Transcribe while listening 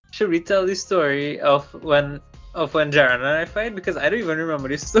should we tell the story of when Jaron and I fight? Because I don't even remember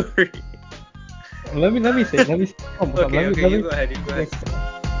this story. Let me say. Okay, you go ahead.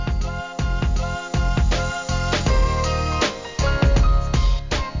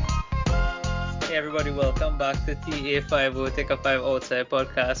 Hey everybody, welcome back to TA50 Take a 5 Outside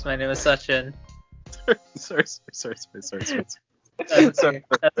podcast. My name is Sachin. Sorry.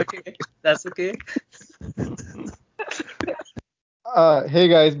 That's okay. Hey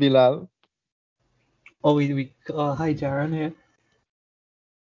guys, Bilal. Oh, hi Jaron here.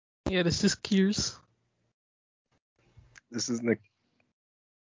 Yeah, this is Kears. This is Nick.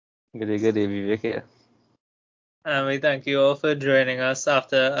 Good day, Vivek here. And we thank you all for joining us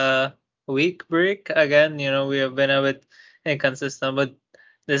after a week break. Again, we have been a bit inconsistent, but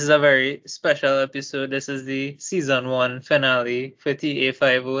this is a very special episode. This is the season 1 finale for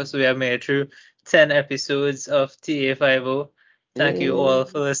TA50. So we have made it through 10 episodes of TA50. Thank you all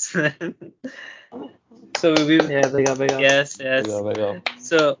for listening. So we will. Yeah, big up. Yes. Big up.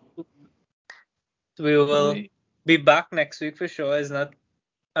 So we will be back next week for sure. It's not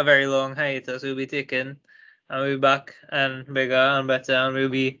a very long hiatus. We'll be taking, and we'll be back and bigger and better, and we'll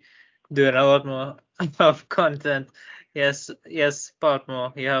be doing a lot more of content. Yes,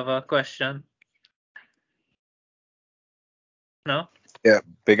 Portmore, you have a question? No? Yeah,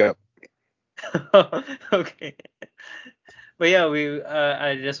 big up. Okay. But yeah,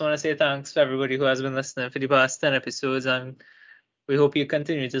 I just want to say thanks to everybody who has been listening for the past 10 episodes, and we hope you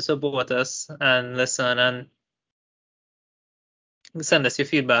continue to support us and listen and send us your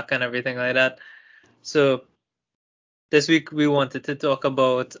feedback and everything like that. So this week we wanted to talk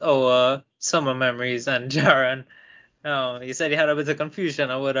about our summer memories, and Jaron, you said you had a bit of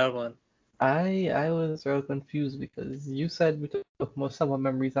confusion about that one. I was real confused because you said we took more summer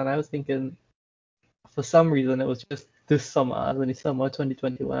memories, and I was thinking for some reason it was just this summer, as in the summer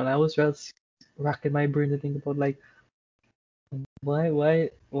 2021, and I was just racking my brain to think about like why do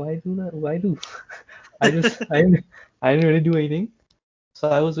that? Why do? I didn't really do anything. So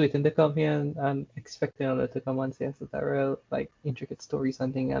I was waiting to come here and expecting her to come and say us that real like intricate story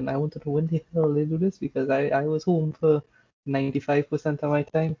something, and I wanted to know when the hell they do this because I was home for 95% of my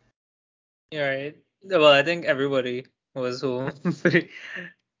time. You're right. Well, I think everybody was home pretty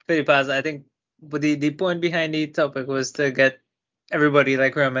fast. I think, but the point behind the topic was to get everybody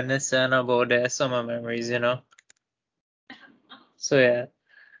like reminiscing about their summer memories, So yeah,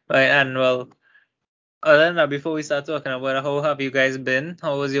 right. And well, other than that, before we start talking about it, how have you guys been?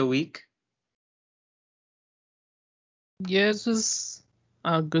 How was your week? Yeah, it was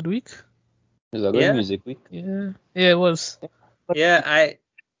a good week. It was a good music week. Yeah, it was. Yeah,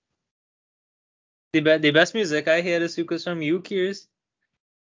 the best music I hear this week was from you, Kiers.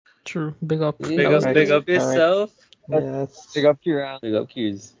 True. Big up. Big up yourself. Yes. Big up Kieran. Big up,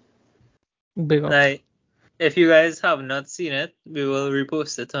 Keys. Big up. Now, if you guys have not seen it, we will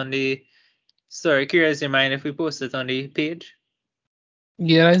repost it on the story. Curious, you mind if we post it on the page?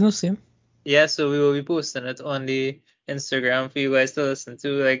 Yeah, I know same. Yeah, so we will be posting it on the Instagram for you guys to listen to.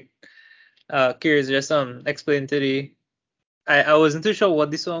 Like, Curious, just explain to the. I wasn't too sure what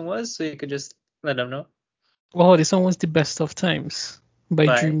the song was, so you could just let them know. Oh, this one was The Best of Times by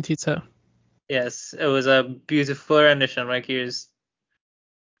Dream Theater. Yes, it was a beautiful rendition by Curious.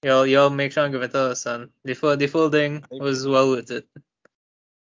 Y'all make sure and give it a listen. The full thing was well worth it.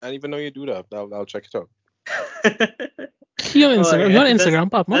 I didn't even know you do that. I'll check it out. He on Instagram. You're on Instagram,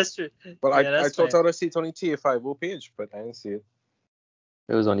 Pop, no? That's true. But Yeah, I thought I would see it on the TA50 page, but I didn't see it.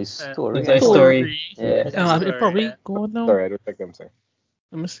 It was on his story. It's my story. Yeah. Story, It probably yeah. go on now. Sorry, I don't think I'm saying.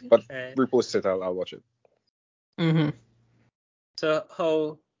 Let me see. But Right. repost it. I'll watch it. Mm-hmm. So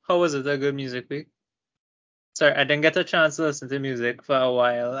how was it? A good music week? Sorry, I didn't get a chance to listen to music for a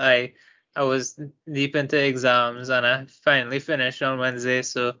while. I was deep into exams and I finally finished on Wednesday,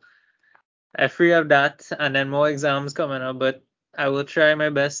 so I free up that and then more exams coming up. But I will try my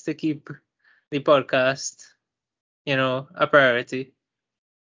best to keep the podcast, a priority.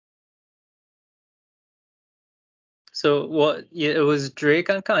 So what? Yeah, it was Drake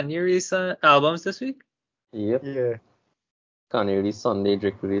and Kanye released albums this week. Yep. Yeah. Kanye released Sunday,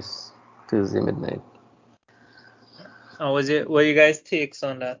 Drake released Tuesday midnight. What are you guys' takes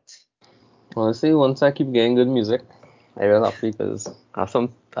on that? Honestly, once I keep getting good music, I real happy because I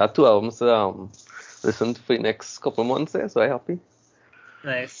have 2 albums to listen to for the next couple of months there, so I'm happy.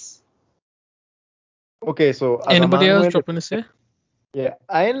 Nice. Okay, so as Anybody a man else dropping this year? Yeah,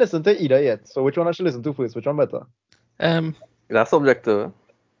 I ain't listened to either yet. So which one I should listen to first? Which one better? That's subjective.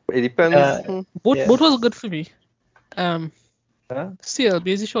 It depends. Both was good for me. Huh? CLB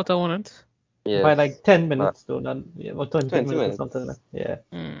is the short I wanted. Yes. By like 10 minutes though, not or 20 20 minutes or minutes. something. Yeah.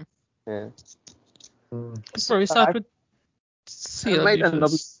 Yeah. Sorry, start with I might CLB end up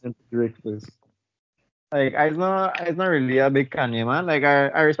first. listening to Drake first. Like I was not really a big Kanye man. Like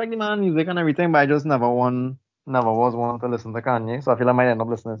I respect the man music and everything, but I just never was one to listen to Kanye. So I feel I might end up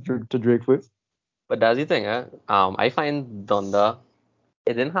listening to Drake first. But that's the thing, eh? I find Donda,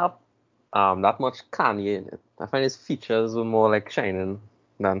 it didn't have that much Kanye in it. I find his features were more like shining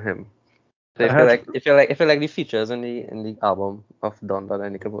than him. So if you like the features in the album of Donda,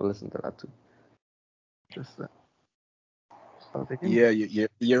 then you can go listen to that too. Just I'll take him. Yeah,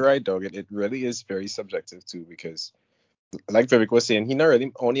 you're right, dog. It really is very subjective too, because like Vivek was saying, he not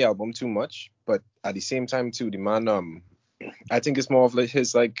really on the album too much, but at the same time too, the man I think it's more of like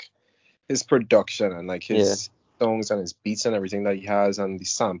his production and like his songs and his beats and everything that he has and the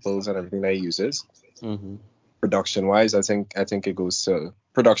samples and everything that he uses. Mm-hmm. Production wise, I think it goes to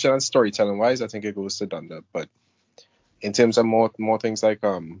production and storytelling wise, I think it goes to Donda. But in terms of more things like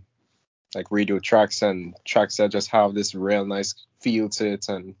radio tracks and tracks that just have this real nice feel to it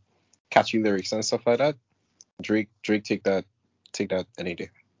and catchy lyrics and stuff like that, Drake take that any day.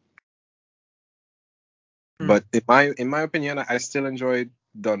 But in my opinion, I still enjoyed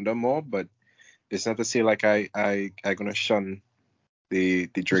Donda more, but it's not to say like I gonna shun the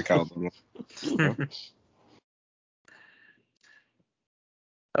Drake album. You know?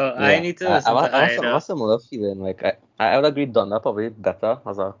 Oh, I need to listen to I have a either. similar feeling. Like I would agree Donda probably better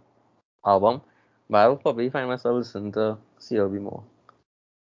as a album, but I would probably find myself listening to CLB more.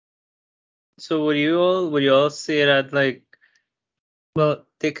 So would you all say that, like, well,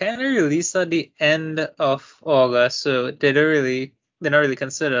 they kind of released at the end of August, so they're not really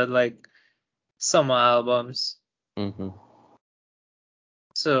considered like summer albums. Mm-hmm.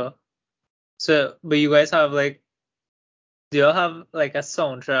 So but you guys have like, do you all have like a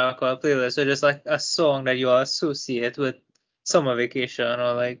soundtrack or a playlist, or just like a song that you all associate with summer vacation,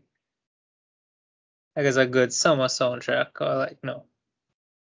 or like I guess a good summer soundtrack, or like no?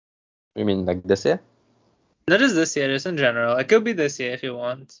 You mean like this year? Not just this year, just in general. It could be this year if you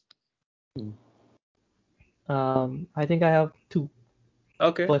want. I think I have two,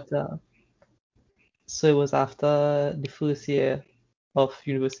 Okay. but so it was after the first year of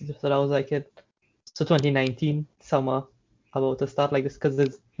university, so that was like it. So 2019 summer, about to start like this because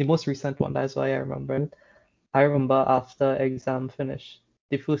it's the most recent one. That's why I remember it. I remember after exam finished,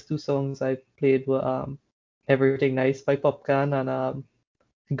 the first two songs I played were Everything Nice by Popcan and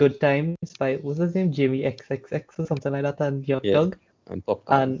Good Times by what's his name, Jamie XXX or something like that, and Young Yeah. Thug. And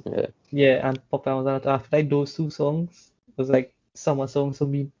Popcorn. And yeah, and Popcan was on it. After like those two songs, it was like summer songs for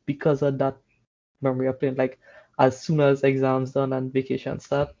me because of that memory of playing like as soon as exams done and vacation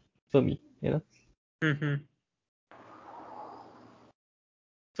start for me, you know. Mm-hmm.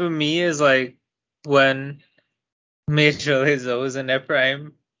 For me, is like when Major Lazer was in their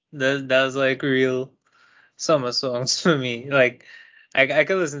prime. That was like real summer songs for me. Like I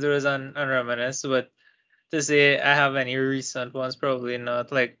could listen to those on Reminisce, but to say I have any recent ones, probably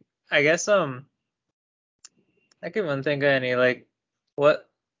not. Like I guess I can't even think of any. Like what?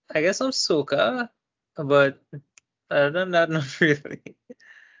 I guess some soca, but other than that, not really.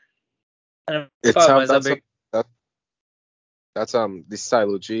 And It's Farmer is a that's big. the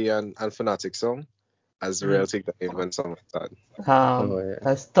Silo G and Fnatic song as the real take that even song like that. Oh yeah.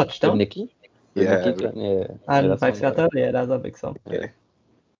 That's With Touchdown Nicki? Yeah. Nicki? Yeah. and That's Vybz one good. Kartel. Yeah, that's a big song. Yeah.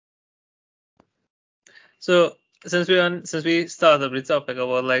 So since we started the topic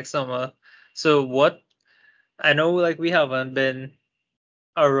about like summer, so what? I know like we haven't been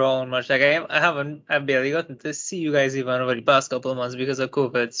around much. Like I barely gotten to see you guys even over the past couple of months because of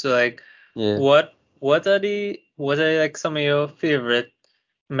COVID. So like, Yeah. what are like some of your favorite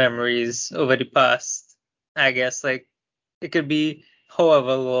memories over the past? I guess like it could be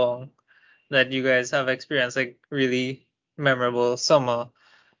however long that you guys have experienced like really memorable summer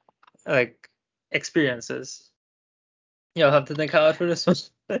like experiences. You'll have to think hard for this one.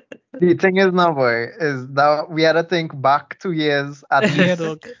 The thing is now, boy, is that we had to think back 2 years at Yeah, least.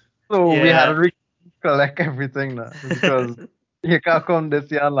 dog. So we had Yeah. to recollect everything now because you can't count this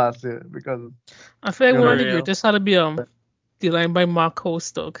year and last year because I feel like you one know of the real. greatest had to be the line by Mark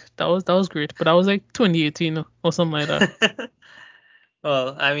Hostock. That was great, but that was like 2018 or something like that.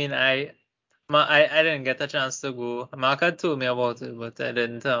 Well, I mean, I didn't get a chance to go. Mark had told me about it, but I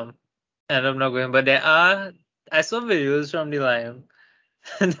didn't end up not going. But I saw videos from the line.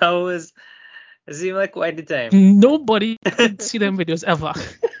 It seemed like quite the time. Nobody could see them videos ever.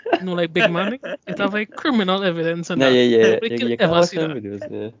 You know, like Big Man, it have like criminal evidence and No, that. yeah. Nobody could You can ever watch see them that.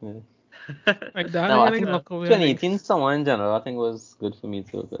 videos, Like that, No, I I like think lock away. 2018 summer in general, I think was good for me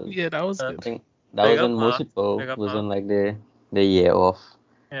too, because Yeah, that was Uh, I good. think that Big was up, when most Mark. people Big up, was Mark. on like the year off,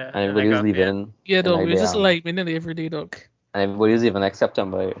 Yeah, and everybody was leaving. Yeah, And dog. like We're they just like minute every day, dog. and everybody was leaving like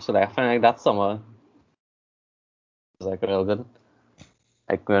September. So like I find like that summer was like real good.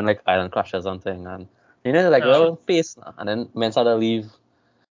 Like we went like island crashes and thing, and like we Oh, were on pace now. And then men started to leave,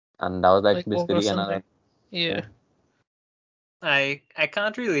 and that was like Like basically the August end of something. that. Yeah. I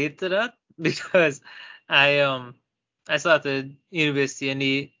can't relate to that because I started university in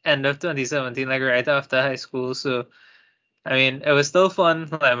the end of 2017, like right after high school. So I mean, it was still fun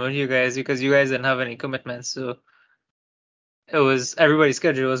like, with you guys because you guys didn't have any commitments. So it was everybody's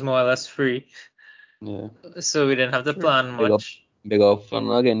schedule was more or less free. Yeah. So we didn't have to True. plan Big up, much. big up,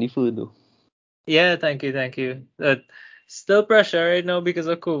 and again the food though. Yeah, thank you, thank you. Still pressure right now because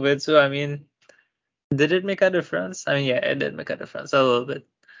of COVID. So I mean, did it make a difference? I mean, yeah, it did make a difference a little bit.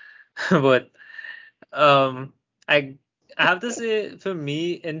 But um, I I have to say for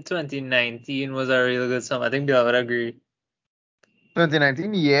me in 2019 was a really good summer. I think Bill would agree.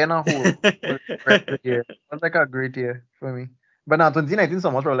 2019 year and a whole was a very good year. It was like a great year for me. But now 2019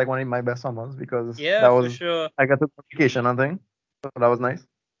 summers were like one of my best summers because Yeah, that for was sure. I got to go on vacation and thing. So that was nice.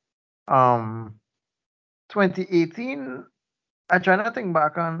 Um 2018, I try not to think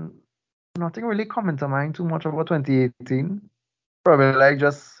back on nothing really coming to mind too much about 2018. Probably like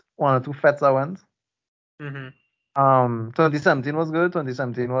just one or two fets I went. Hmm 2017 was good.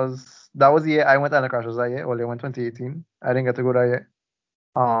 2017 was that was the year I went Island Crashers that year. Only went 2018. I didn't get to go that year.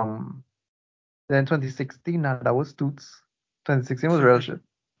 Um, then 2016, nah, that was Toots. 2016 was real shit.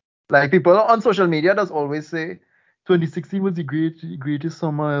 Like people on social media does always say 2016 was the greatest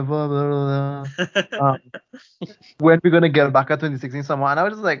summer ever. Blah, blah, blah. When we gonna get back at 2016 summer? And I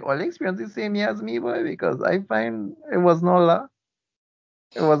was just like, all the experience the same year as me, boy, because I find it was not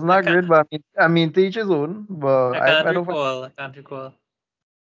it was I not can't great, but I mean, to each his own. But I I can't I don't recall. I can't recall.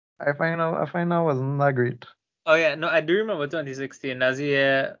 I find out wasn't that great. Oh yeah, no, I do remember 2016. That's the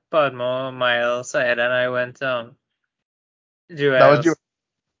year Padma, Miles, Syed, and I went That was you. Jewels.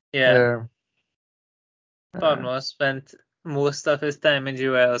 Yeah, Yeah. Yeah. Padma spent most of his time in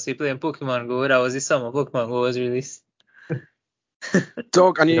Jewels. He playing Pokemon Go. That was the summer Pokemon Go was released.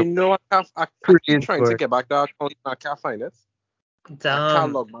 Dog, and Yeah. you know what? I keep Crazy trying to story. get back that account and I can't find it. I can't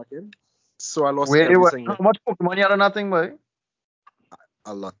Damn. log back in. So I lost Wait, everything how with much Pokemon you had or nothing, boy?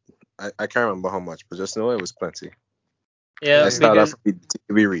 a lot. I can't remember how much, but just know it was plenty. Yeah, I Hey, started because from the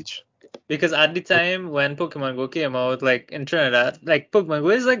TB reach. at the time when Pokemon Go came out, like in Trinidad, like Pokemon Go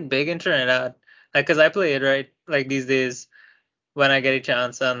is like big in Trinidad. Like, cause I play it right, like these days when I get a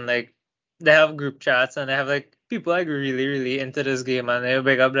chance, and like they have group chats and they have like people like really really into this game and they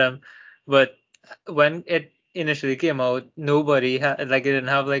big up them. But when it initially came out, nobody had like it didn't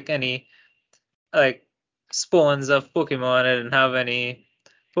have like any like spawns of Pokemon. It didn't have any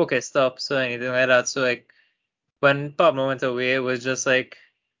Pokestops or anything like that. So like when Pablo went away, it was just like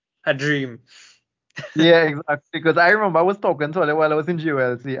a dream. yeah, exactly. Because I remember I was talking to her while I was in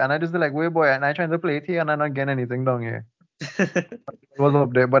GLC, and I just be like, wait, boy, and I trying to play it here, and I'm not getting anything down here. It was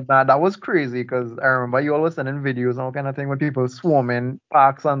up there, but nah, that was crazy because I remember you always sending videos and all kind of thing with people swarming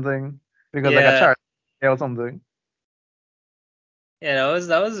parks and thing because like a Yeah, charity or something. yeah,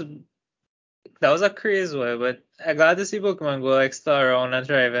 that was a crazy way, but I glad to see Pokemon Go like star around and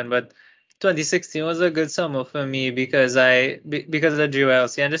thriving. But 2016 was a good summer for me because because of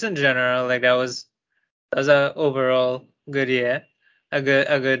GLC and just in general, like that was a overall good year, a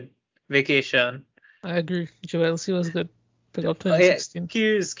good vacation. I agree. Joelcy was good. Pick up Oh yeah, 2016.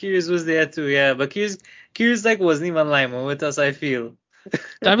 Curious was there too, yeah, but Curious like wasn't even Lima with us, I feel.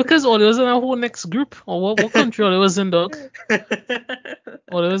 That because Oli was in our whole next group. Or what country Oli was in, dog?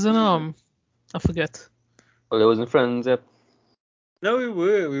 Oli was in I forget. Well, I wasn't friends yet. No, we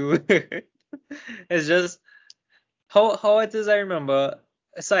were. It's just how it is. I remember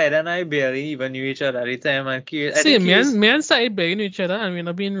Syed and I barely even knew each other at the time, and Curious. I See, think me and Curious. me and Said begging each other and we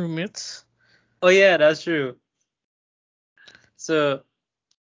not being roommates. Oh yeah, that's true. So,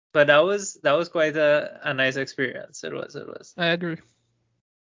 but that was quite a nice experience. It was. I agree.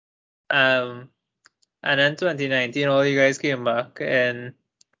 Um, and then 2019, all you guys came back, and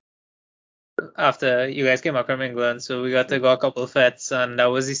after you guys came back from England, so we got to go a couple of fets, and that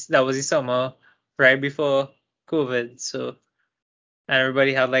was the summer right before COVID. So and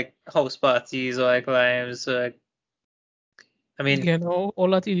everybody had like house parties or like limes. So like, I mean, Again, all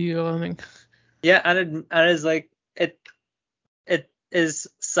that illegal, I think. yeah, and it's like it is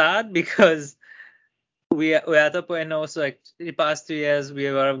sad because we're at a point now. So like the past 2 years, we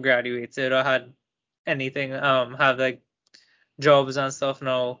would have graduated or had anything, have like jobs and stuff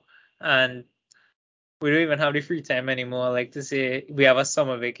now, and we don't even have the free time anymore. Like to say we have a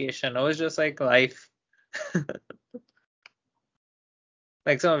summer vacation. It was just like life.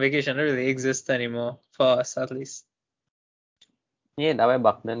 like summer vacation don't really exist anymore for us at least. Yeah, that way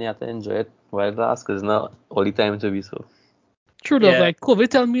back then you have to enjoy it while it lasts, because not all the time to be so. True though, Yeah. like COVID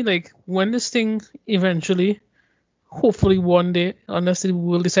tell me like when this thing eventually, hopefully one day, unless it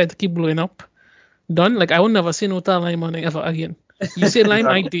will decide to keep blowing up, done, like I will never say no to lime money ever again. You say lime,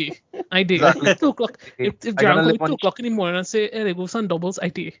 I day. Exactly. Like 2 o'clock. If I'm Jaron gonna come live at on 2 o'clock in the morning and say, hey, go some doubles, I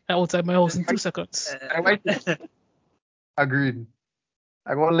day. Outside my house in 2 seconds. I might agreed.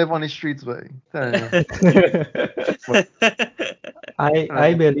 I gonna live on the streets, boy. Telling you.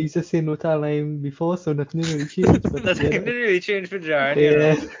 I barely used to say no to lime before, so nothing really changed. But Nothing yeah, didn't really change for Jaron, you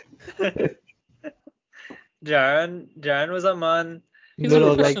know. Jaron was a man. He's no, a no,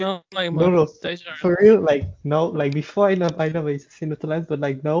 like professional lime no, man. no, That's Jaron. for real. Like now, like before, I never used to say no to limes, but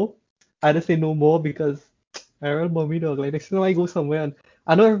like now, I just say no more because I real mommy dog. Like next time I go somewhere, and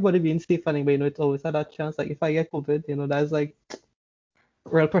I know everybody being safe, and but you know it's always had that chance. Like if I get COVID, you know that's like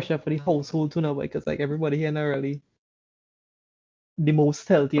real pressure for the household too now, because like everybody here not really the most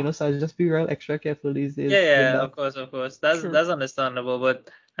healthy, you know. So I just be real extra careful these days with Yeah, that. of course. That's True. that's understandable, but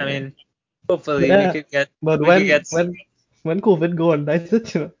I Yeah. mean, hopefully Yeah, we could but get when COVID gone, that's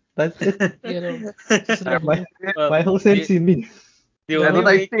it, you know. That's it. Yeah, no. Just live My with it. Well, my house ain't seen me. the That's only what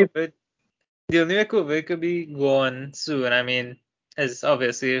I way think. COVID could be gone soon, I mean, is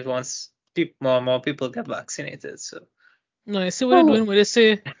obviously once more and more people get vaccinated. So No, I see what they're doing where they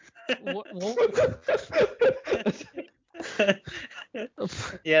say, what?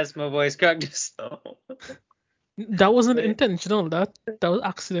 yes, my voice cracked just now. That wasn't Wait. intentional. That was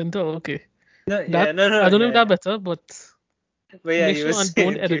accidental. Okay. No, That yeah, no, I don't know if yeah. that better, but But yeah, make you sure were and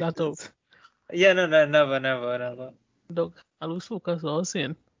don't saying edit that out. Yeah, no, never. Dog, I lose focus. What I was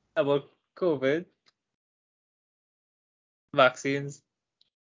saying. About COVID vaccines.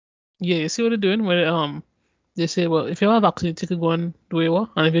 Yeah, you see what they're doing where they say, well, if you have vaccine, you can go and do it,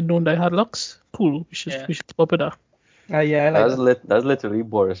 and if you don't die hard lucks, cool. Yeah. We should keep up with that. Yeah, I like that. That's literally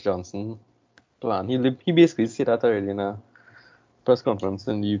Boris Johnson plan. He basically said that already in a press conference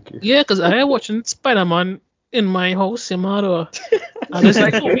in the UK. Yeah, because I am watching Spider-Man in my house in Manado. And it's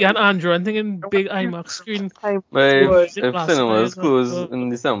like Toby and Andrew, I'm thinking big IMAX screen. But Watch it if last cinemas night. close in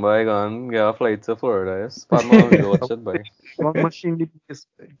December, I gone get a flight to Florida. Yes, Padma will watch it by. One machine the biggest.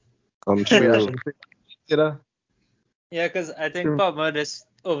 I'm Oh, yeah, true. should we say that? Yeah, because I think True. Pablo this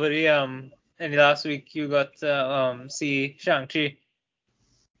over the in the last week you got to see Shang-Chi.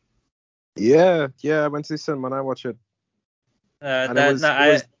 Yeah, I went to the cinema and I watched it. And That it was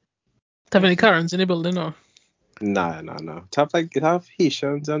Have any Karens in the building or? no. It have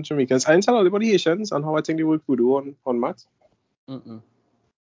Haitians and Jamaicans. I didn't tell anybody Haitians on how I think they work voodoo on Matt. Mm-mm.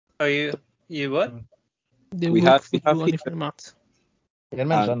 Oh, you what? They We work have for you on different mats. You can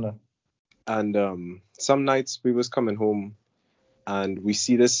mention that. and some nights we was coming home and we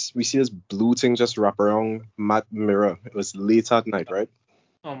see this blue thing just wrap around Matt mirror. It was late at night, right?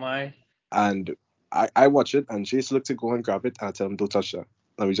 Oh my. And I watch it and Jace looked to go and grab it and I tell him don't touch that.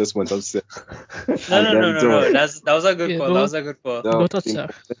 And we just went upstairs. No. That was a good Yeah, call. That was a good call. Don't touch The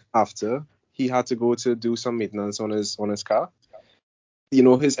that. morning after he had to go to do some maintenance on his car. You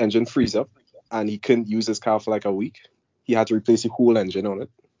know, his engine freeze up and he couldn't use his car for like a week. He had to replace the whole engine on it.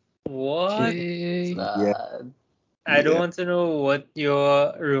 What? Okay. I don't Yeah. want to know what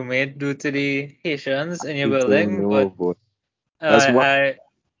your roommate do to the Haitians in your You don't building, know, but boy. That's what.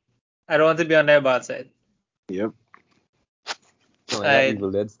 I don't want to be on their bad side. Yep. Like that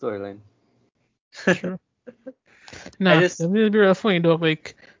Evil Dead storyline. Sure. Nah, just- it will be real funny though.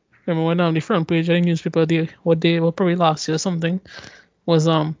 Like, remember when on the front page of the newspaper, probably last year or something, was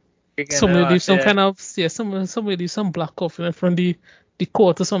somebody leave some kind of somebody leave some black coffin in front of the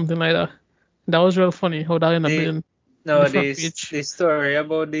court or something like that. That was real funny how that ended up being No, the front page. the story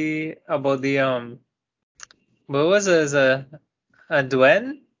about the what was it? Is a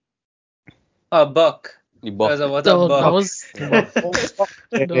Dwen? A buck. The It was buck. about a Dog, that buck. was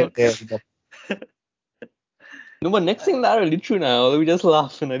dog. No, but next thing that really true now, we just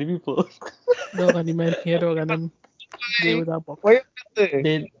laughing at the people. Dog and the men here, dog, and them deal with that book. What you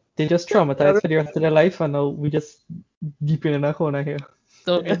say? They just traumatized for the rest of their life, and now we just deep in a corner here.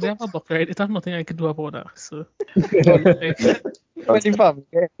 Dog, if they have a book, right, it has nothing I could do about that. So, When the family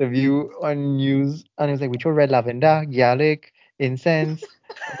interview on news and it was like, we throw red lavender, garlic, incense.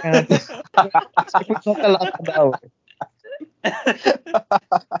 And I just, it's not a lot of that way.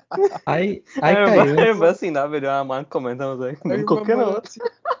 I I can't even. remember seeing that video and a man comment and I was like, I'm cooking out.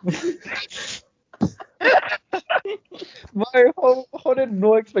 Why, how did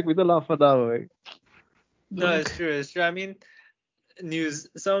no expect me to laugh at that way? No, it's true. I mean,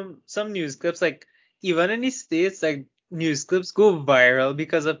 some news clips, like even in the States, like news clips go viral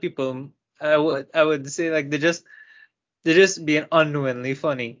because of people. I would say like they're just being unknowingly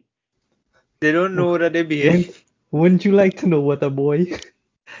funny. They don't know that they're being. Wouldn't you like to know what a boy?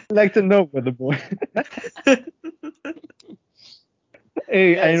 I'd like to know what the boy.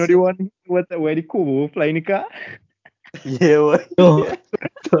 Hey, I know Yes. the one where the Kubo fly in the car. Yeah, what? No.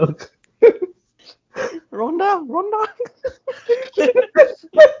 Dog. Run down.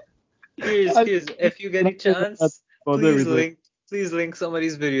 Here's if you get a chance, please link some of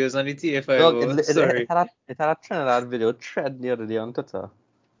these videos on the Dog, TFIO story. it had a Trinidad video thread the other day on Twitter.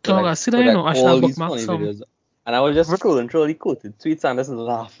 Dog, I see that, you know, I all shall these bookmark funny some. videos. And I was just scrolling through all the quoted tweets and just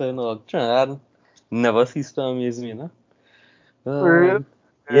laughing. Trinidad never ceased to amaze me, you know? For real?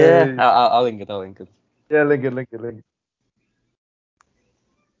 Yeah, Hey. I'll link it. Yeah, link it.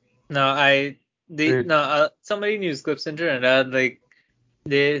 No, Great. some of the news clips in Trinidad, like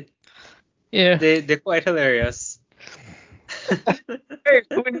they're quite hilarious. Hey,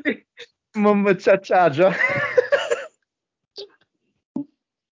 Mama Chachaja.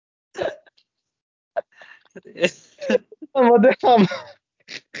 Mama damn.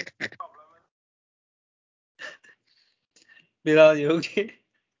 Bilal, you okay?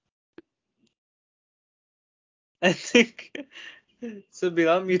 I think so.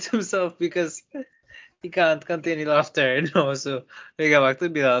 Bilal mute himself because he can't contain laughter. No, so we go back to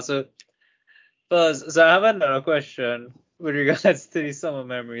Bilal. So I have another question with regards to the summer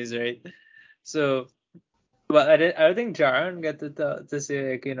memories, right? So, but I don't think Jaron got to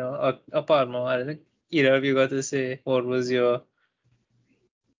say like apart more. I don't think either of you got to say what was your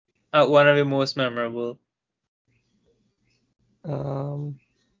one of your most memorable. I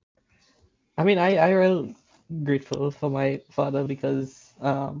mean, I real grateful for my father because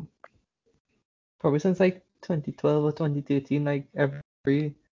probably since like 2012 or 2013, like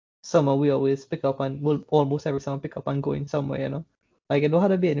every summer we always pick up and well almost every summer pick up and going somewhere, you know. Like it don't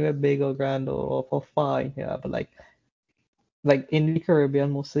have to be anywhere big or grand or far in here, but like in the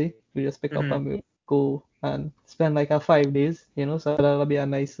Caribbean mostly, we just pick up Mhm. and we go and spend like a 5 days, you know. So that'll be a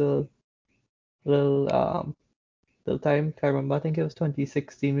nice little little time. I remember I think it was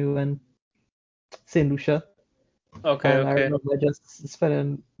 2016 we went Saint Lucia. Okay, And I okay. remember just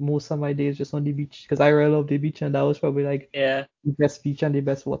spending most of my days just on the beach because I really love the beach, and that was probably like Yeah. the best beach and the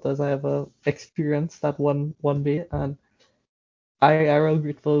best waters I ever experienced that one day, and I real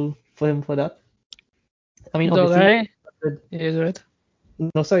grateful for him for that. I mean, Dog, obviously, yeah, right.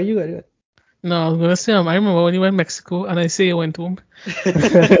 no, sorry, you got it. No, I was gonna say, I remember when you went to Mexico and I say you went home.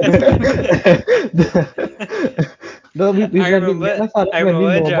 No, we I went, me and remember my father I went the remember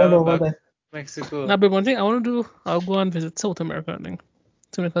normal, driving normal back time. Mexico. Now, but one thing I want to do, I'll go and visit South America, I think.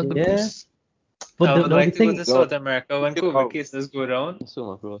 To make a good Yeah, boost. but I would the like to go thing, to No, South America when you COVID know, cases go down. So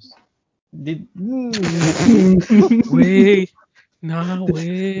much gross. the, Way. Nah,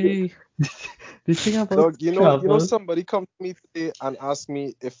 way. the thing about dog, travel, somebody come to me today and ask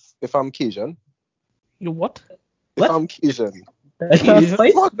me if I'm Cajun. You what? If what? I'm Cajun. That's What not the Yeah.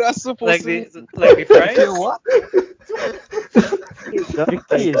 spice. fuck that's supposed Like to mean? the fries? What? Cajun?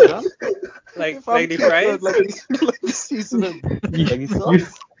 Cajun? Like If I'm the Cajun, fries? like the seasoning. You, Like you saw? you,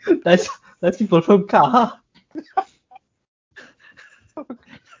 that's people from Kaha.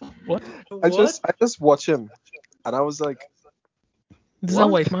 What? I What? just watch him and I was like, This is a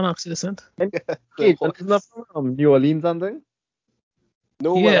what? white man accent. Like, Cajun is not from New Orleans something?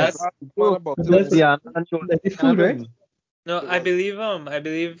 no, well, I'm Yes. man about That's to. Louisiana and New That's the Orleans kind food, of right? thing. No, I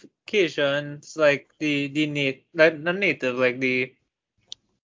believe Cajun's like the native, like not native, like the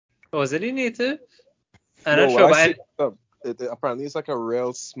was it the native? I'm No, not well, sure, I but see. Apparently, it's like a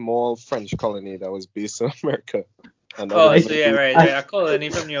real small French colony that was based in America, and that was so like yeah, right. I, A colony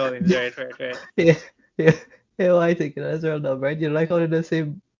from New Orleans, right. yeah, yeah, yeah. Well, I think that's well done, right? You like how they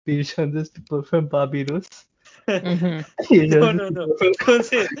say Asians is people from Barbados. Mm-hmm. No, Asians is no, people from don't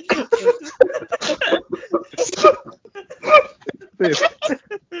say it.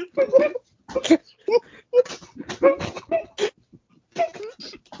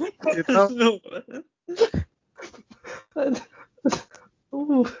 You know? No.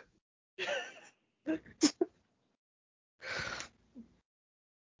 Ooh.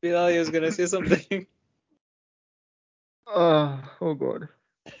 Bilal was gonna say something. Oh God.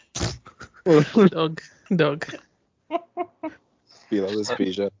 Dog. feel all this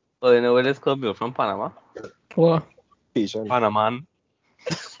Cajun. Well, you know where this club you're from? Panama? What? Cajun. Panaman.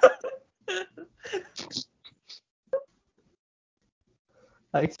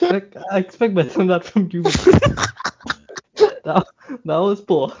 I expect better than that from you. that, that was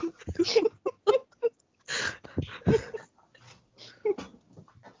poor.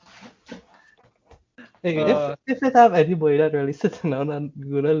 If it have anybody that really sitting down and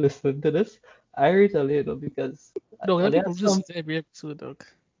gonna listen to this, I really tell you, because Dog, that there people are some listen to every episode, dog.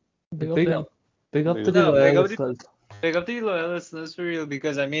 Big up big them. up, big up Big to up. the No, loyal listeners. big up the loyal listeners for real,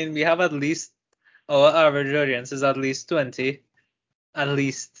 because I mean we have at least our average audience is at least 20, at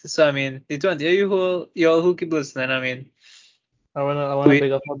least. So I mean the 20 of y'all who keep listening. I mean I wanna we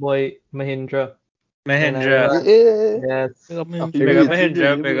big up my boy Mahindra in Mahindra, Ireland. Yeah. Yes. Big up me. Happy big up birthday to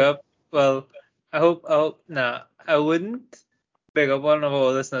Mahindra, you, big bro. up. Well, I hope nah, I wouldn't big up one of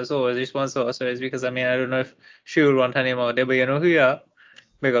our listeners who always responds to our stories, because I mean I don't know if she would want her name out there, but you know who you are.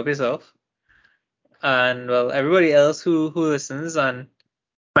 Big up yourself. And well, everybody else who listens and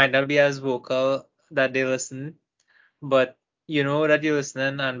might not be as vocal that they listen, but you know that you're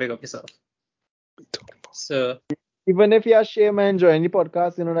listening, and big up yourself. So Even if you're ashamed and enjoying the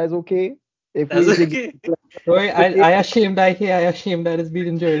podcast, that's okay. If that's we dig okay. Sorry, I ashamed I hear, I ashamed that it's been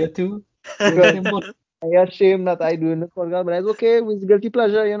enjoyed it too. because Same boat. I ashamed that I doing this podcast, but it's okay. It's guilty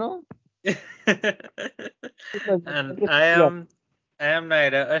pleasure, And I am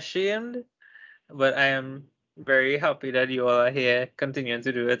neither ashamed, but I am very happy that you all are here continuing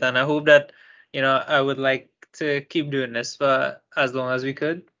to do it, and I hope that I would like to keep doing this for as long as we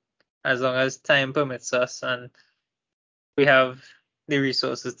could, as long as time permits us and we have the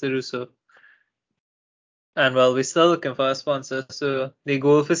resources to do so. And well, we're still looking for a sponsor, so the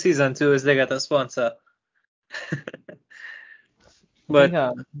goal for season 2 is to get a sponsor. But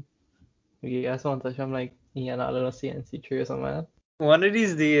yeah, sponsor from like Ian Allen or CNC3 or something like that. one of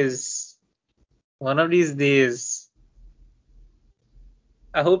these days,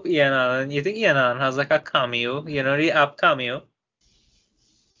 I hope Ian Allen. You think Ian Allen has like a Cameo? You know the app Cameo?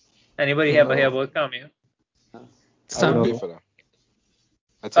 Anybody ever hear about Cameo? I would Stand. pay for that.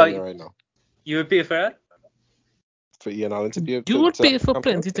 I tell you right now. You would pay for that? For Ian Allen to be You would pay for come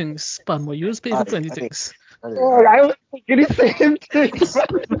plenty things, Spanmo. You would pay for plenty things. Oh, I was thinking the same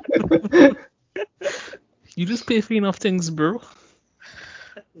thing. You just pay for enough things, bro.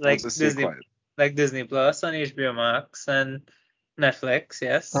 Like just stay Disney, quiet. like Disney Plus and HBO Max and Netflix,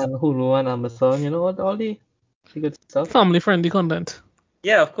 yes. And Hulu and Amazon, all the good stuff. Family friendly content.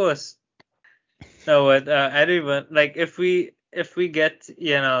 Yeah, of course. No, but I don't even like if we get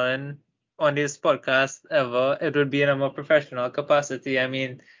Ian Allen on this podcast ever, it would be in a more professional capacity. I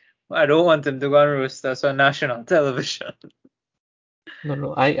mean, I don't want him to go and roast us on national television.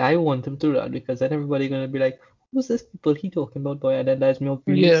 No, I want him to that, because then everybody gonna be like, who's this people he talking about, boy? And then there's more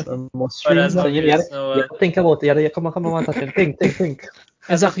views Yeah. and more But streams. that's And you obvious. gotta, No, you gotta think about it. You gotta, come on, touch it. Think.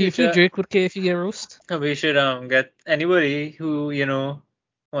 as a Exactly. You feel future, Drake would care if you get roast? we should get anybody who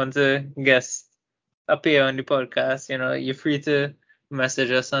want to guest appear on the podcast. You're free to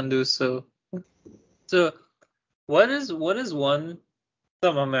message us and do so. So, what is one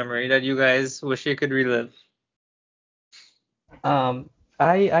summer memory that you guys wish you could relive?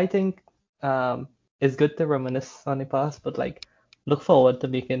 I think it's good to reminisce on the past, but like look forward to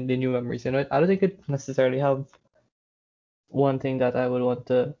making the new memories. I don't think it necessarily have one thing that I would want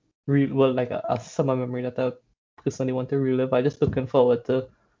to like a summer memory that I would personally want to relive. I just looking forward to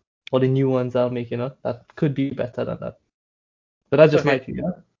all the new ones I'll make, that could be better than that. But that's just my Okay.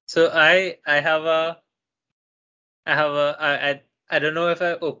 view. So I have I don't know if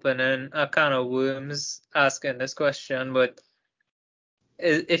I open a can of worms asking this question, but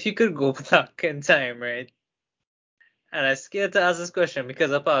if you could go back in time, right? And I'm scared to ask this question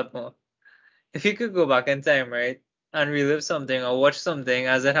because of Padmo. If you could go back in time, right, and relive something or watch something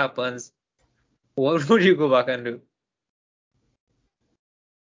as it happens, what would you go back and do?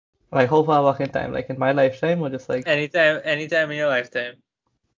 Like how far back in time? Like in my lifetime, or just like Anytime in your lifetime.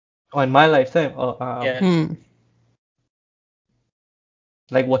 in my lifetime, or Yeah.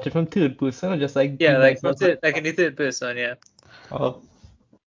 like watch it from third person, or just like Yeah, be like myself. like in the third person, yeah. Oh,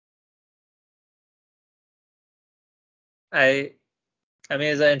 I mean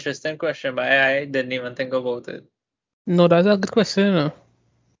it's an interesting question, but I didn't even think about it. No, that's a good question, I'm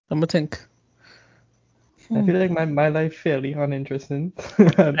gonna think. I feel like my life fairly uninteresting.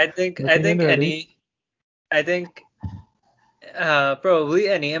 I think Nothing really. probably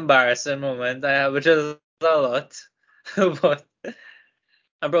any embarrassing moment I have, which is a lot, but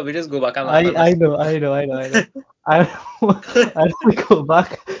I'll probably just go back and laugh at I myself. know. I want to go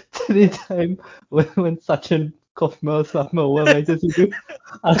back to the time when Sachin coughed me or slapped me, or whatever it is you do.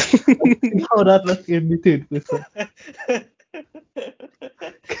 And see how that look in the third person.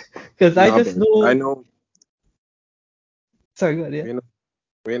 Because I just but know. I know. Sorry, go ahead, yeah.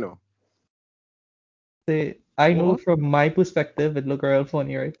 We know. I know What? from my perspective it look real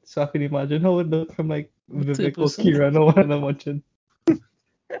funny, right? So I can imagine how it look from like Third Vivek or person? Kieran or one I'm watching.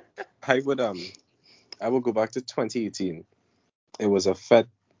 I would I will go back to 2018. It was a fete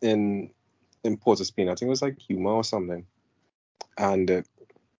in Port of Spain. I think it was like Yuma or something. And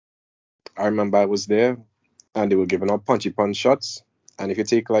I remember I was there, and they were giving out punchy punch shots. And if you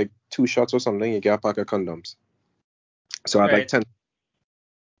take like 2 shots or something, you get a pack of condoms. So I had like 10.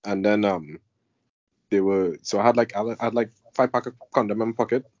 And then so I had like 5 pack of condom in my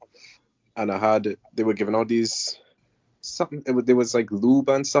pocket, and they were giving out these there was like lube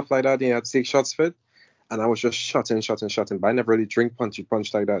and stuff like that. And you had to take shots for it, and I was just shotting, but I never really drink punchy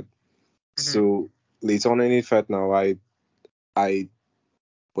punch like that. Mm-hmm. So later on in the fete, now I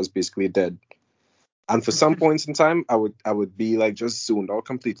was basically dead. And for some points in time, I would be like just zoned out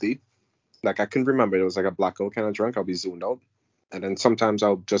completely. Like I couldn't remember. It was like a blackout kind of drunk. I'll be zoned out. And then sometimes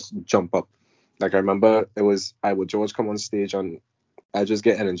I'll just jump up. Like I remember I would George come on stage and I just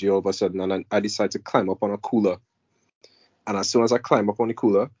get energy all of a sudden, and then I decide to climb up on a cooler. And as soon as I climb up on the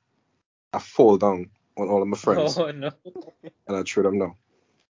cooler, I fall down on all of my friends. Oh no. And I throw them down.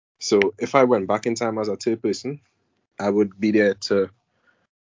 So if I went back in time as a third person, I would be there to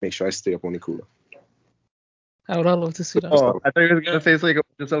make sure I stay up on the cooler. I would love to see that. Oh, I thought you were gonna say so you could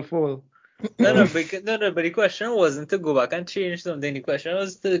yourself fall. No, but the question wasn't to go back and change something. The question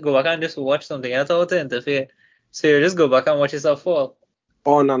was to go back and just watch something. I thought to interfere. So you just go back and watch yourself fall.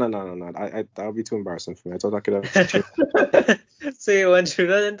 Oh no! That would be too embarrassing for me. I thought I could have. So you went through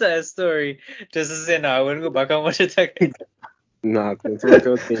that entire story just to say, no, I wouldn't go back and watch it again. Nah, I thought I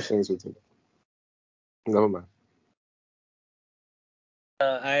could have changed things with it. Never mind.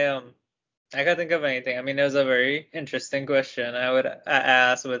 I can't think of anything. I mean, it was a very interesting question. I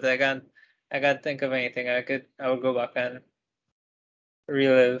asked, but I can't think of anything. I would go back and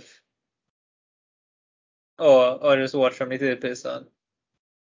relive, or just watch from the third person.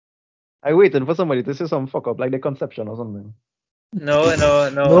 I waiting for somebody to say some fuck up like the Conception or something. No,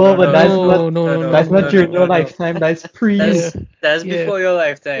 but that's not during your lifetime. That's pre. That's before your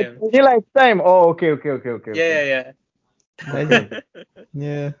lifetime. Your lifetime. Oh, okay. Yeah.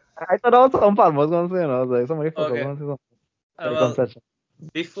 Yeah. I thought that was some fan was gonna say, and I was like, somebody fuck up gonna say something. Like Conception.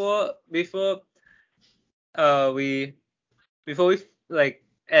 Before we like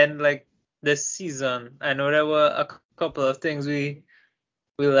end like this season, I know there were a couple of things we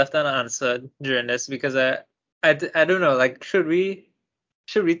left unanswered during this, because I don't know, like should we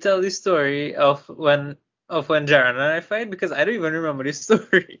tell the story of when Jaron and I fight, because I don't even remember the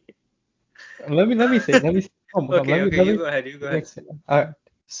story. Let me say. Okay, you go ahead. Alright.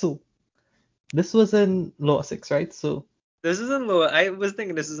 So this was in Lower 6, right? So this is in Lower. I was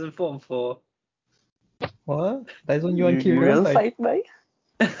thinking this is in Form 4. What? That's when you and You Kieran will fight, mate?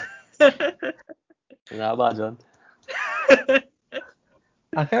 Nah, bad, John.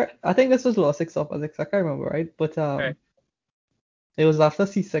 I think this was Lower 6 or Upper 6. I can't remember, right? But Right. It was after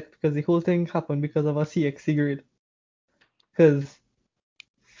C6 because the whole thing happened because of a CXC grade. Because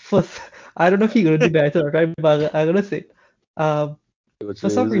first, I don't know if you're gonna deny it or right, but I'm gonna say, for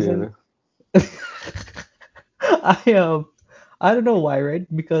some reason, I don't know why,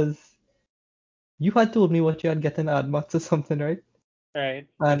 right? Because you had told me what you had gotten AdMax or something, right? Right.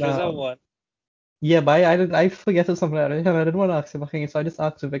 And Which was a what? yeah, but I forget or something like that. And I didn't want to ask him again, so I just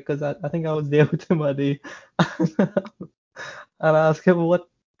asked him because I think I was there with him that day. And I asked him what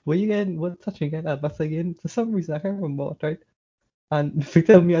touching again AdMax again? For some reason I can't remember what, right? And Vic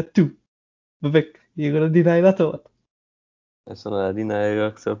told me at 2. But Vic, you gonna deny that or what? That's not a deny or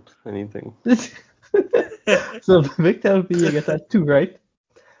accept anything. So Vic told me you get at 2, right?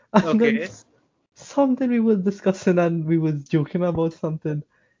 And Okay. then something we was discussing and we was joking about something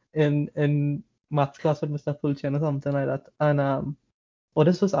in maths class with Mr. Fulchen or something like that. And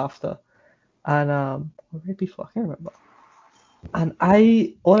this was after. And right before, I can't remember. And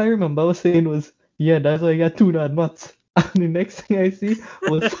all I remember was saying was, yeah, that's why I got 2 in maths. And the next thing I see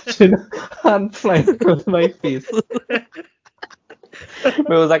was Sachin hand flying across my face. It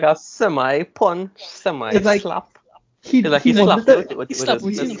was like a semi-punch, semi-slap. He slapped He with slapped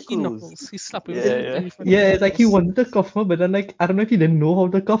his his screws. knuckles. He slapped with Yeah. Yeah, it's like he wanted to cuff me, but then like I don't know if he didn't know how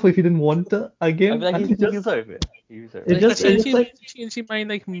to cuff or if he didn't want to I again. feel like And he he just deserved it. He deserved it it. just Change your mind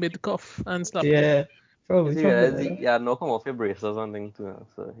like mid cuff and slap. yeah, probably You something realize like that. he had no come off your brace or something too,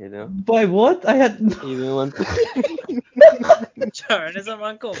 so you know. By what? I had He didn't want to. Jaron is a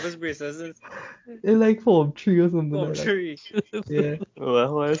man compass braces is in like Form 3 or something Form like that. 3. Yeah.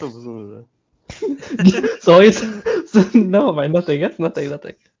 Well, why are you supposed to do that? So no mind, nothing. It's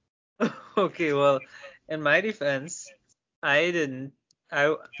nothing. Okay, well, in my defense, I didn't.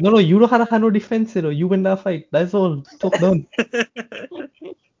 No, you don't have no defense, you know. You win that fight. That's all. Talk done.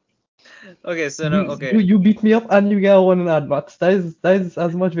 Okay, so no, You, okay. you beat me up and you get one in advance. That is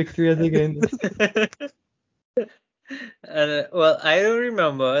as much victory as you get in this. And well, I don't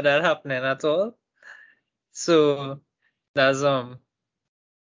remember that happening at all. So that's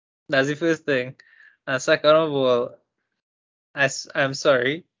that's the first thing. And second of all, I'm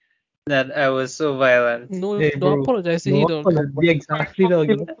sorry that I was so violent. No, Hey, don't bro. apologize to he No dog. apology. Exactly, dog.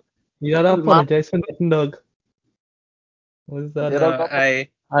 You gotta apologize for nothing, dog. What's that? Yeah, No, dog.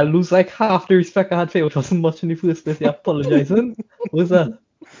 I lose like half the respect I had for you, which wasn't much in the first place. You're apologizing. What's that?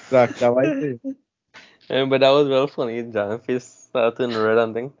 Zach, that I say. But that was real funny. John's face started turning red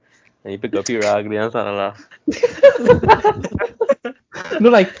and thing. And you pick up your rag and started laugh. No,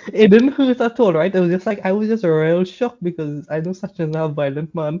 like it didn't hurt at all, right? It was just like I was just real shocked because I know such a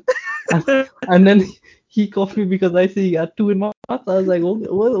violent man, and then he caught me because I see he had two in my mouth. I was like, what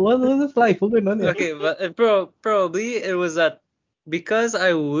was this like? What's going on here? Okay, but probably it was that because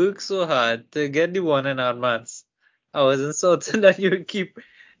I worked so hard to get the one and odd maths, I was insulted that you would keep No,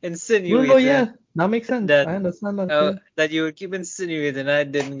 yeah, insinuating that makes sense. that I understand that. Yeah. that you would keep insinuating I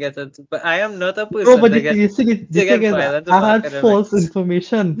didn't get it. But I am not a No, person but to the thing is, get violent over I had false academics.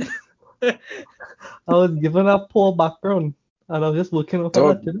 information. I was given a poor background, and I was just working off of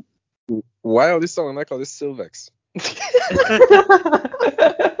Dog, that, why all this sound like all this Silvex?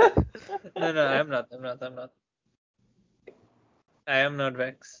 No, I'm not. I am not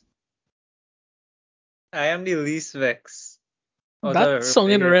Vex. I am the least Vex. That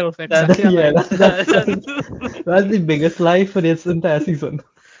song in real effects, I That, can't Yeah, lie. that's the biggest lie for this entire season.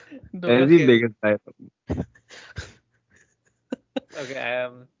 Dog. the biggest type. Okay, I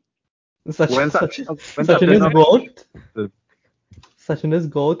am. Sachin is go out. Sachin is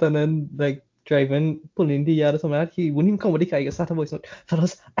go out and then like driving, pulling the yard or something like that. He wouldn't even come with the car. He just start a voice note.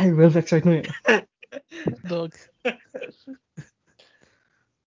 Fellas, I real Vex right now. You know. Dog.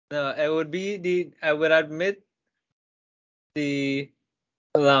 No, it would be I would admit the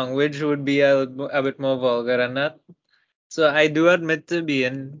language would be a bit more vulgar than that. So I do admit to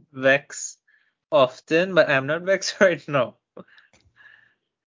being Vex often, but I'm not Vex right now.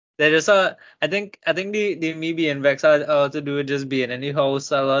 They just I think the me being vexed had all to do with just being in the house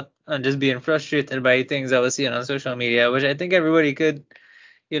a lot and just being frustrated by things I was seeing on social media, which I think everybody could,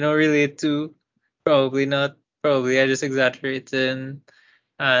 relate to. Probably not. Probably I just exaggerating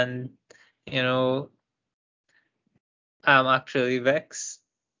and you know, I'm actually vexed.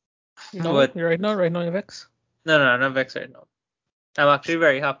 No, But you're right now, you're Vex. no, I'm not vexed right now. I'm actually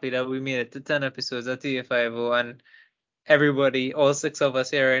very happy that we made it to 10 episodes of TF50 and everybody, all six of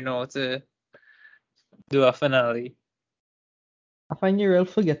us here right now to do a finale. I find you real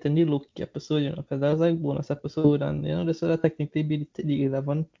forgetting the Loki episode, you know, because that was like bonus episode, and you know this would technically be the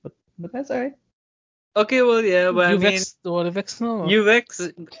 11th, but that's alright. Okay, well, yeah, but I You mean, Vex, the Vex now. you vex.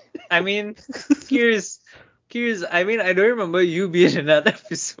 I mean, curious. I mean, I don't remember you being in that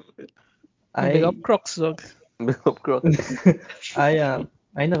episode. Big up I Crocs, dog. Of course. I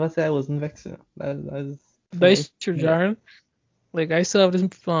never said I wasn't vexed. You know. That's That's true, Jaren. Like I still have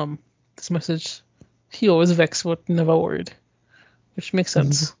this message. He always vexed but never worried. Which makes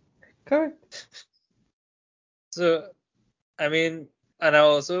sense. correct. So, I mean, and I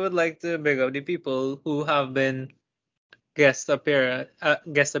also would like to big up the people who have been guest appearing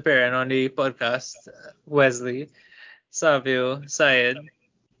on the podcast. Wesley, Savio, Syed.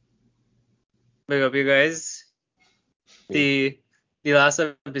 Big up you guys. The last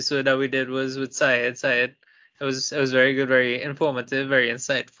episode that we did was with Syed. Syed, it was very good, very informative, very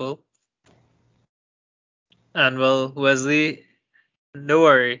insightful. And well, Wesley, don't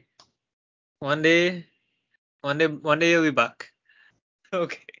worry. One day you'll be back.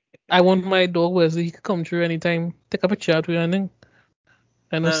 Okay. I want my dog Wesley. He could come through anytime. Take up a chat with you and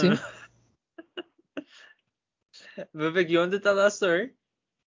I know see. No. Vivek, you want to tell that story?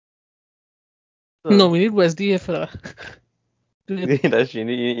 No, we need Wesley here for that. That's you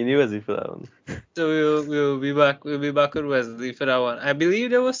need Wesley for that one. So we'll be back. We'll be back with Wesley for that one. I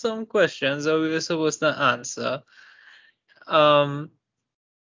believe there were some questions that we were supposed to answer.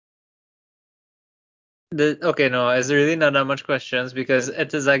 Okay, no, it's really not that much questions because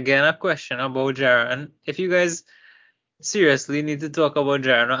it is again a question about Jaron. If you guys seriously need to talk about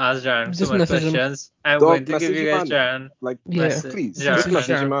Jaron or ask Jaron so Just much message him. questions, I'm Dog, going to give message you him guys on, Jaron. like, Yeah. please, Just just message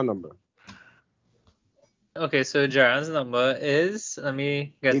message Jaron. him my number. Okay, so Jaron's number is, let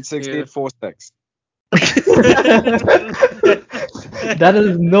me get 8684 That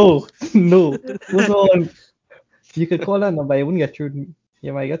is no. First of all, you could call that number. You wouldn't get through to me.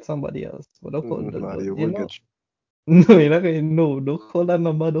 You might get somebody else. But don't call. Nah, But, you you would know, get. no, you're not gonna. No, don't call that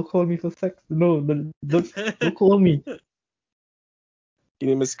number. Don't call me for sex. No, don't call me. His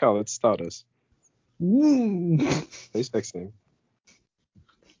name is Scarlet Stardust. Very sexy name.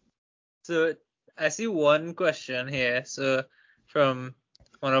 So I see one question here. So from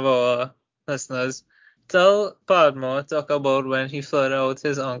one of our listeners, tell Padmo talk about when he flooded out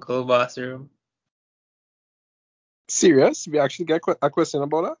his uncle's bathroom. Serious? We actually get a question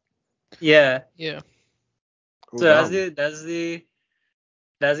about that? Yeah. Yeah. Oh, So damn. that's the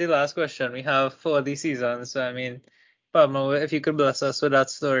last question we have for the season. So I mean, Padmo, if you could bless us with that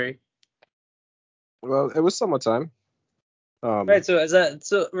story. Well, it was summertime. Right. So is that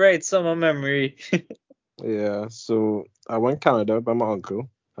so? Right. Summer memory. Yeah. So I went Canada by my uncle,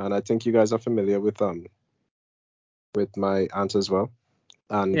 and I think you guys are familiar with my aunt as well.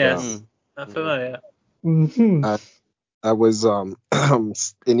 And Yes. I'm familiar. I was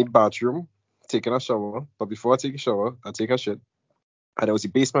in the bathroom taking a shower, but before I take a shower, I take a shit. And it was the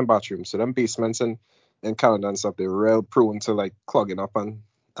basement bathroom. So them basements in Canada and stuff, they're real prone to like clogging up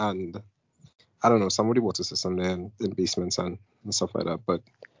and I don't know, some of the water system there in basements and stuff like that. But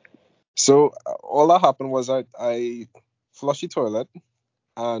so all that happened was I flushed the toilet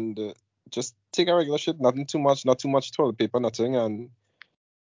and just take a regular shit, not too much toilet paper, nothing, and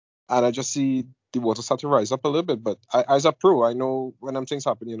I just see the water start to rise up a little bit. But as a pro, I know when them things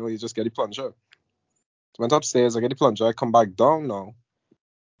happen, you just get the plunger. Went upstairs, I get the plunger, I come back down now,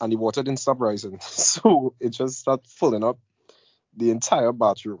 and the water didn't stop rising. So it just started filling up the entire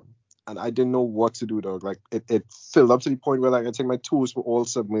bathroom. And I didn't know what to do, dog. Like it filled up to the point where like I think my toes were all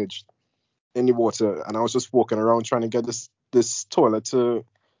submerged in the water, and I was just walking around trying to get this toilet to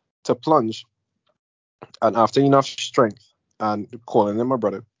plunge. And after enough strength and calling in my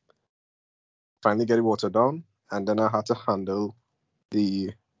brother, finally get the water down, and then I had to handle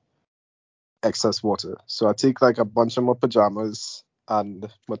the excess water. So I take like a bunch of my pajamas and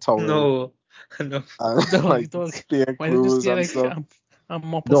my towel No. and Dog. spare Why didn't you just clothes get and like stuff. a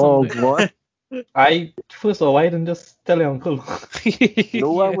mop or something? what? First of all, why didn't just tell your uncle? No,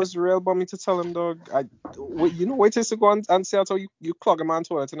 I Yeah. was real bummy to tell him, dog. What it takes to go and see how you clog a man's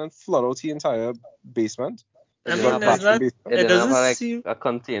toilet and then flood out the entire basement. I You mean, got a it's bathroom not. basement. It It didn't have doesn't like seem. a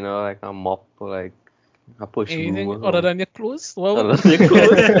container, like a mop or like a push broom Anything or other something. than your clothes? Well, Other than your clothes.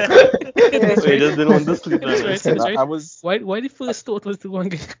 that's We right. just didn't want to sleep That's on right. it. That's right. I was Why the first thought was to go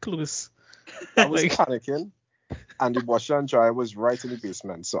and get clothes? Like, panicking, and the washer and dryer was right in the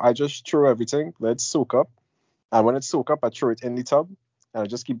basement. So I just threw everything, let it soak up, and when it soak up, I throw it in the tub, and I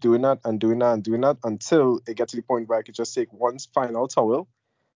just keep doing that and doing that and doing that until it gets to the point where I could just take one final towel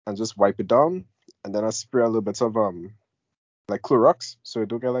and just wipe it down, and then I spray a little bit of like Clorox so it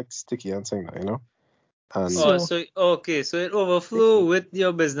don't get like sticky and thing, And Oh, so okay, so it overflow with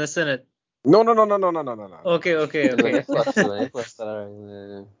your business in it. no. Okay. When you flush that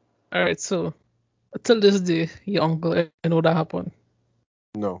around, all right. So till this day, your uncle, I know that happened.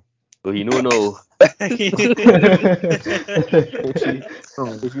 No. so he no.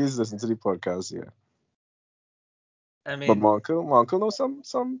 If he's listening to the podcast, yeah. I But mean, my uncle knows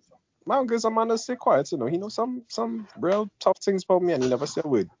some. My uncle's a man that stay quiet, He knows some real tough things about me, and he never say a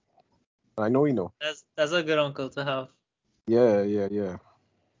word. I know he know. that's a good uncle to have. Yeah.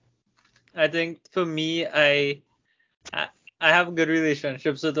 I think for me, I have good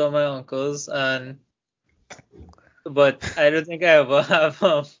relationships with all my uncles, but I don't think I ever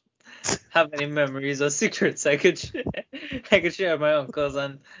have any memories or secrets I could share with my uncles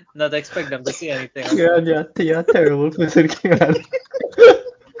and not expect them to see anything. You're a terrible person, Kieran.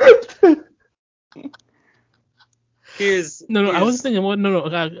 No, I was thinking about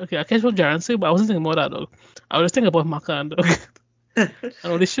okay, I catch what Jaron said, but I wasn't thinking about that dog. I was thinking about Macan dog. I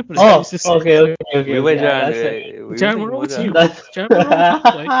know this ship is Okay. We were That's Jaron. it. We Jaron, were what thinking wrong about with you? Jaron. Jaron, what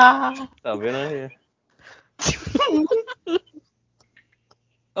wrong with you, boy? Stop, you're not here.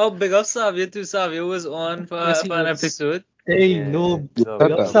 Oh, big up Savio too. Savio was on for Yes, he an was. episode. Hey, Yeah, no, big up, big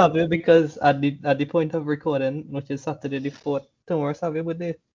big up up. Savio because at the point of recording, which is Saturday the 4th, tomorrow Savio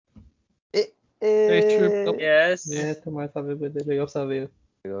birthday. Very true. Yes. Yeah, tomorrow Savio birthday. Big up Savio.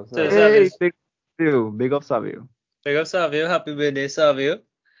 Big up, So Savio. Hey, Savio's big up Savio. big up Savio. Happy birthday, Savio.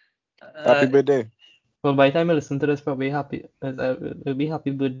 Happy birthday. Well, by the time I listen to this, probably it'll be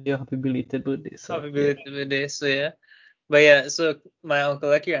happy birthday or happy belated birthday. So Happy birthday. So yeah. But yeah, so my uncle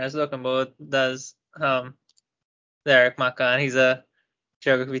like Kieran is talking about does Derek Macan. He's a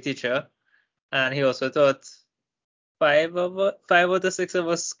geography teacher, and he also taught five out of six of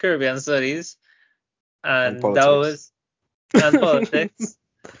us Caribbean studies, and that politics. was and politics,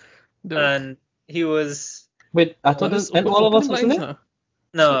 Dog. and he was wait, I thought and all of us wasn't it?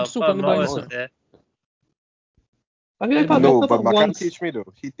 no, Super in the Palma blinds, wasn't no. there. I mean, I No, thought but Macan once. teach me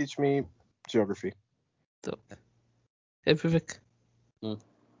though. He teach me geography. Hey, Vivek. You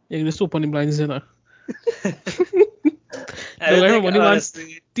can just open the blinds, you know. I don't think, remember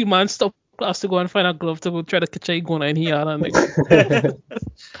honestly. the man stopped class to go and find a glove to go try to catch a iguana in here and like, I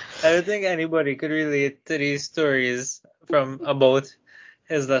don't think anybody could relate to these stories from about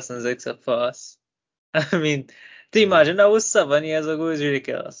his lessons except for us. I mean, to imagine that was 7 years ago is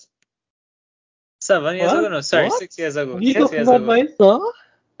ridiculous. 7 years ago? What? No, sorry, What? 6 years ago. What are you 6 talking years about, ago. Mike?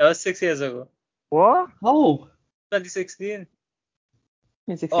 That was 6 years ago. What? How? 2016.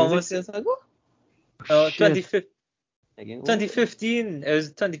 Almost 6 years ago? No, Shit. 2015. Again, 2015. It was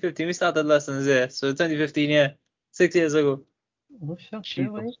 2015. We started lessons there. So 2015, yeah. 6 years ago. Oh, shucks, yeah,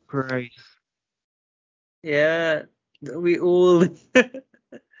 Jesus Mike. Christ. Yeah. We old.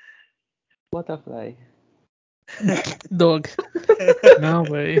 Butterfly. dog. No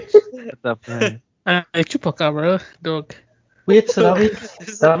way. What's up, man? And like chupacabra, dog. Wait, so that means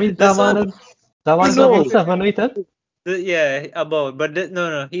This that one- man is this one about could 7, be- right? Huh? Yeah, about. But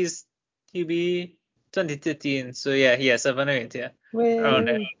no. He be 2013. So yeah, 7 or 8, yeah. Around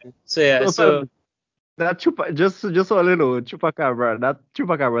there. Wait. So yeah, so That just so a little chupacabra, that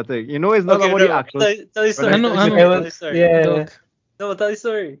chupacabra thing. You know, it's not okay, about no. the actual. Tell the but story. I know, Tell I the know. story. It Tell the was, story. yeah. Dog. No, tell the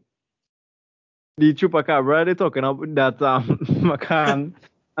story. The chupacabra they're talking about that McCann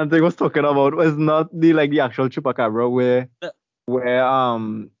and they was talking about was not the actual chupacabra where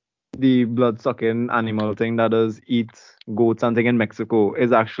the blood sucking animal thing that does eat goats and thing in Mexico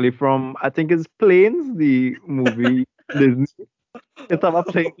is actually from, I think it's Planes, the movie Disney. It's about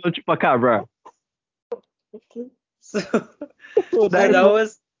a plane called Chupacabra. So That that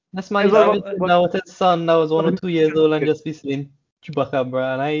was That's man is used to about be sitting down with his son that was 1 or 2 years old and just be saying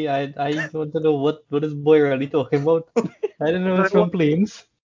Chupacabra, and I want to know what this boy really talking about. I didn't know it's from planes.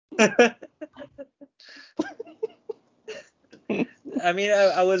 I mean,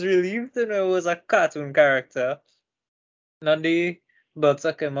 I was relieved to know it was a cartoon character, not the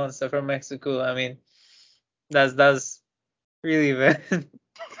blood-sucking monster from Mexico. I mean, that's really bad.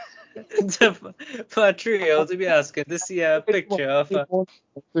 For a trio to be asking to see a picture of a...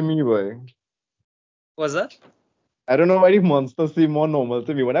 to me, boy. What's that? I don't know why the monsters seem more normal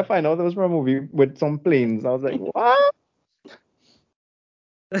to me. When I find out it was from a movie with some planes, I was like, what?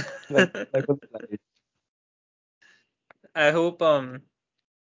 That was like, I hope I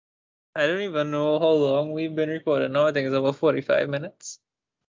don't even know how long we've been recording now. I think it's about 45 minutes.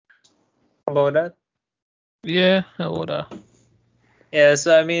 About that. Yeah, I would. Yeah,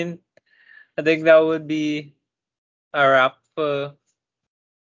 so I mean, I think that would be a wrap for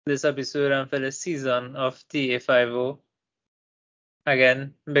this episode and for this season of TA50.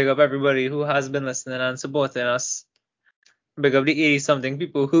 Again, big up everybody who has been listening and supporting us. Big up the 80-something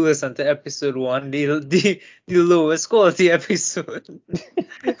people who listened to episode 1, the lowest quality episode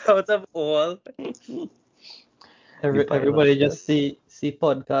out of all. Everybody just see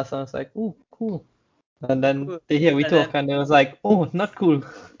podcasts and it's like, ooh, cool. And then they hear we And talk then and it was like, oh, not cool.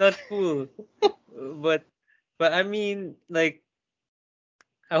 not cool. But I mean, like,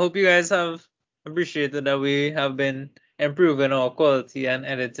 I hope you guys have appreciated that we have been improving our quality and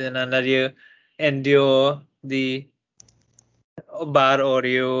editing, and that you endure the bad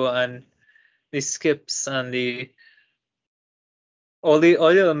audio and the skips and all the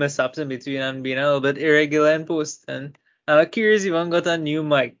little mishaps in between, and being a little bit irregular in posting. And Akira's even got a new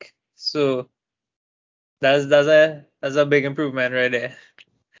mic, so that's a big improvement right there.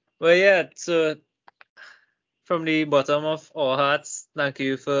 But yeah, so from the bottom of our hearts, thank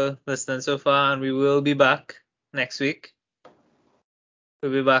you for listening so far, and we will be back next week.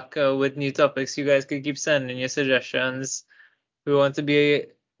 We'll be back with new topics. You guys can keep sending your suggestions. We want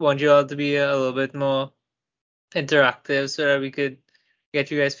you all to be a little bit more interactive so that we could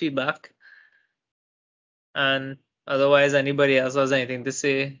get you guys feedback. And otherwise, anybody else has anything to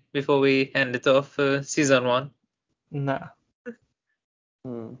say before we end it off for season 1? Nah.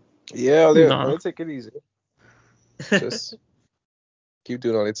 Yeah, No. I'll take it easy. Just keep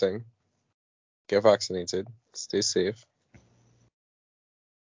doing all the thing. Get vaccinated. Stay safe.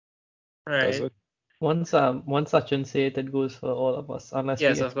 That's Right. it. Once Sachin say it, it goes for all of us, unless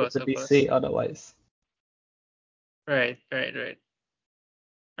Yes, we of course, of explicitly course. say otherwise. Right.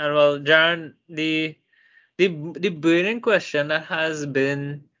 And well, Jaron, the burning question that has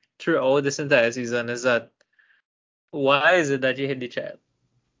been throughout this entire season is that why is it that you hit the child?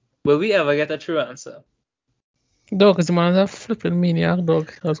 Will we ever get a true answer? Dog, because the man is a flipping maniac,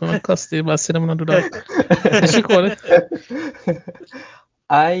 dog. I was gonna cuss him, but I said I'm gonna do that. Did she call it?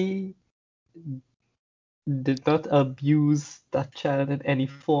 I did not abuse that child in any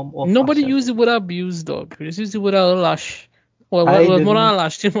form or Nobody fashion. used the word abuse, dog. They just used the word lash. Well, I more than didn't. a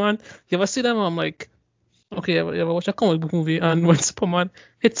lash, man. You ever see them? I'm like, Okay, you ever watch a comic book movie and when Superman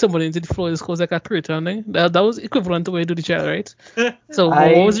hits somebody into the floor, it goes like a crater and thing? That was equivalent to what you do the child, right? So what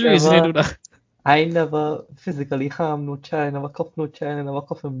I was the reason you do never that? I never physically harm no child, I never cuff no child, I never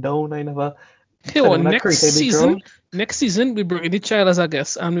cuff him down, I never Okay, send well, him in a crate in the ground. next season we bring in the child as a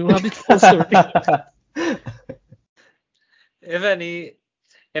guest and we will have the full story.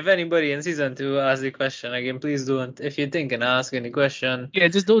 If anybody in season 2 asks the question again, please don't. If you're thinking of asking the question, Yeah,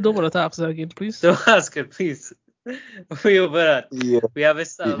 just don't bother to ask that again, please. don't ask it, please. We over that. Yeah, We have we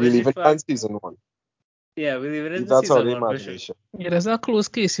established the leave it on fact. season 1. Yeah, we leave it Leave in that all season the 1 for sure. imagination. Yeah, there's a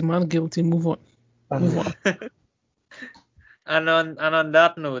closed case, man. Guilty. Move on. Move on. And on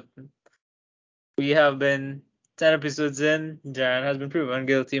that note, we have been 10 episodes in. Jaron has been proven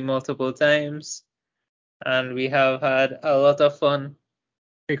guilty multiple times, and we have had a lot of fun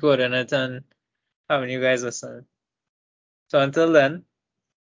recording it and having you guys listen. So until then,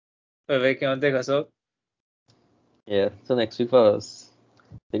 Vivek, you want to take us out? Yeah, so next week for us.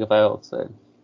 Think of our outside.